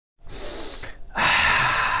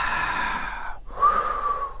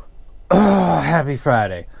Happy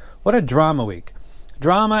Friday. What a drama week.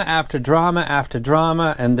 Drama after drama after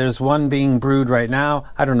drama, and there's one being brewed right now.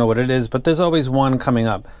 I don't know what it is, but there's always one coming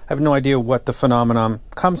up. I have no idea what the phenomenon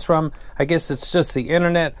comes from. I guess it's just the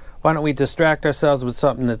internet. Why don't we distract ourselves with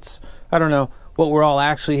something that's, I don't know, what we're all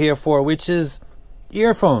actually here for, which is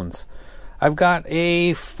earphones. I've got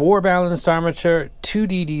a 4-balanced armature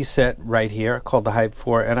 2DD set right here called the HYPE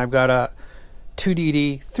 4, and I've got a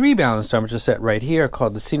 2DD 3-balanced armature set right here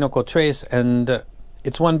called the Cincotres, and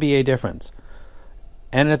it's 1 BA difference.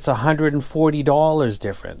 And it's $140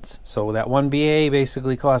 difference. So that 1 BA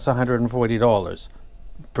basically costs $140.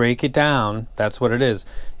 Break it down, that's what it is.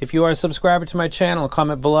 If you are a subscriber to my channel,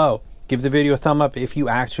 comment below. Give the video a thumb up if you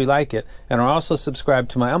actually like it. And are also subscribed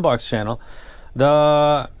to my unbox channel.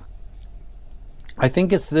 I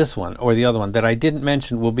think it's this one or the other one that I didn't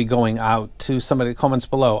mention will be going out to somebody comments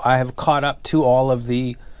below. I have caught up to all of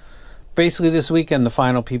the, basically this weekend the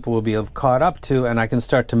final people will be caught up to, and I can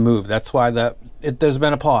start to move. That's why there's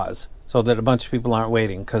been a pause, so that a bunch of people aren't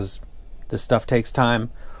waiting, because this stuff takes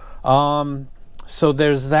time. So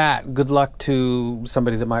there's that. Good luck to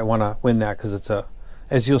somebody that might want to win that, because it's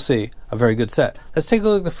as you'll see, a very good set. Let's take a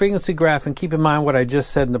look at the frequency graph and keep in mind what I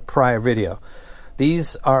just said in the prior video.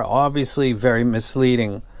 These are obviously very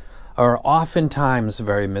misleading, or oftentimes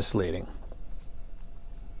very misleading.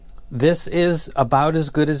 This is about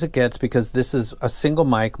as good as it gets, because this is a single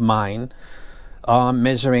mic, mine,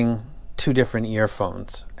 measuring 2 different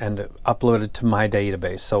earphones and uploaded to my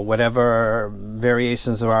database. So whatever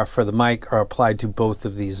variations there are for the mic are applied to both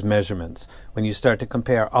of these measurements. When you start to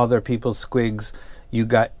compare other people's squigs, you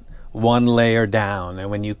got one layer down,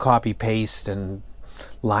 and when you copy paste and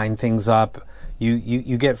line things up,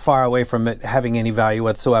 you get far away from it having any value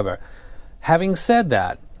whatsoever. Having said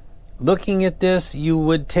that, looking at this, you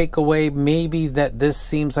would take away maybe that this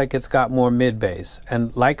seems like it's got more mid-bass.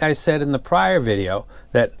 And like I said in the prior video,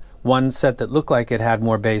 that one set that looked like it had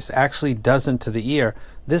more bass actually doesn't to the ear.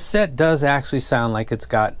 This set does actually sound like it's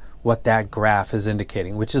got what that graph is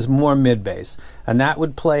indicating, which is more mid-bass. And that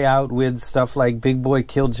would play out with stuff like Big Boy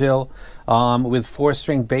Kill Jill, with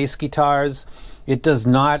 4-string bass guitars. It does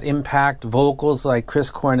not impact vocals like Chris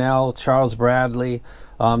Cornell, Charles Bradley,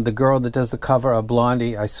 the girl that does the cover of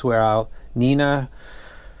Blondie, I swear Nina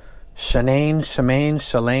Shalane.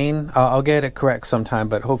 I'll get it correct sometime,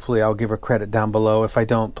 but hopefully I'll give her credit down below. If I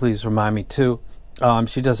don't, please remind me too.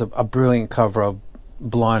 She does a brilliant cover of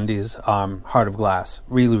Blondie's Heart of Glass.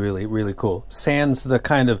 Really, really, really cool. Sans the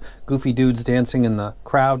kind of goofy dudes dancing in the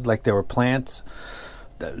crowd like they were plants.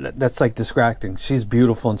 That's like distracting. She's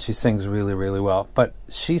beautiful and she sings really, really well. But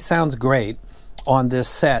she sounds great on this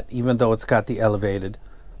set, even though it's got the elevated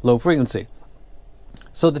low frequency.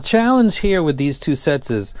 So the challenge here with these 2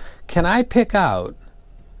 sets is, can I pick out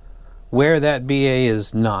where that BA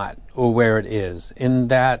is not, or where it is, in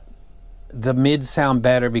that the mids sound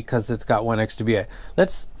better because it's got 1 extra BA?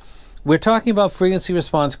 We're talking about frequency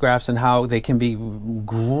response graphs and how they can be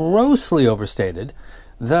grossly overstated.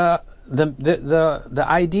 The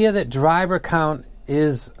idea that driver count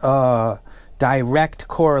is a direct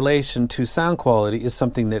correlation to sound quality is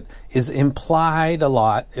something that is implied a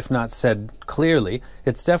lot, if not said clearly.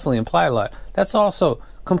 It's definitely implied a lot. That's also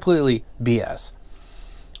completely BS.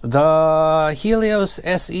 The Helios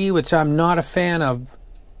SE, which I'm not a fan of,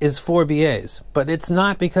 is 4 BAs. But it's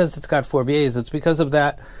not because it's got 4 BAs. It's because of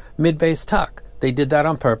that mid-bass tuck. They did that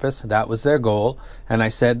on purpose. That was their goal. And I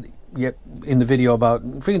said in the video about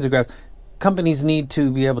frequency graph, companies need to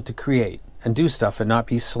be able to create and do stuff and not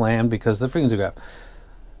be slammed because of the frequency graph.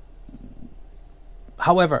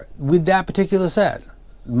 However, with that particular set,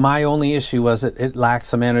 my only issue was that it lacked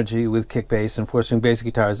some energy with kick bass and 4-string bass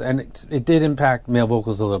guitars, and it did impact male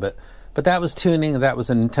vocals a little bit. But that was tuning, that was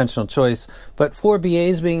an intentional choice. But 4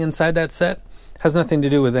 BAs being inside that set has nothing to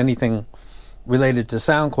do with anything related to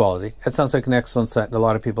sound quality. It sounds like an excellent set, and a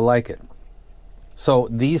lot of people like it. So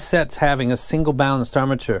these sets having a single balanced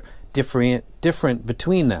armature different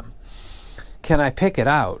between them. Can I pick it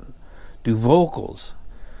out? Do vocals?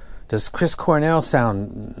 Does Chris Cornell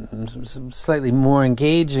sound slightly more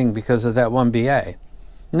engaging because of that 1 BA?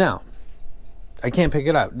 No. I can't pick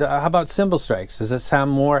it out. How about cymbal strikes? Does it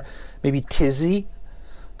sound more maybe tizzy?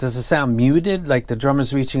 Does it sound muted, like the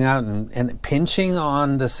drummer's reaching out and pinching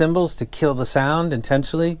on the cymbals to kill the sound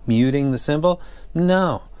intentionally, muting the cymbal?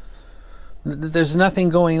 No. There's nothing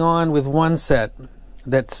going on with one set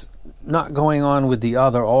that's not going on with the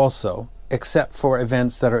other also, except for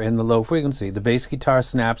events that are in the low frequency. The bass guitar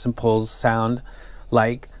snaps and pulls sound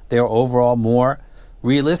like they're overall more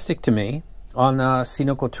realistic to me on the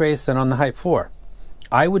Cincotres than on the HYPE 4.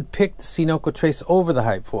 I would pick the Cincotres over the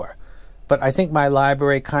HYPE 4, but I think my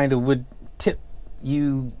library kind of would tip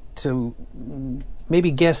you to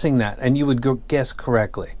maybe guessing that, and you would guess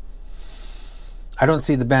correctly. I don't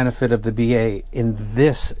see the benefit of the BA in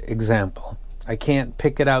this example. I can't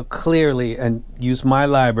pick it out clearly and use my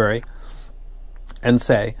library and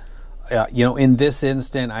say, in this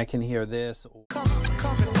instant I can hear this.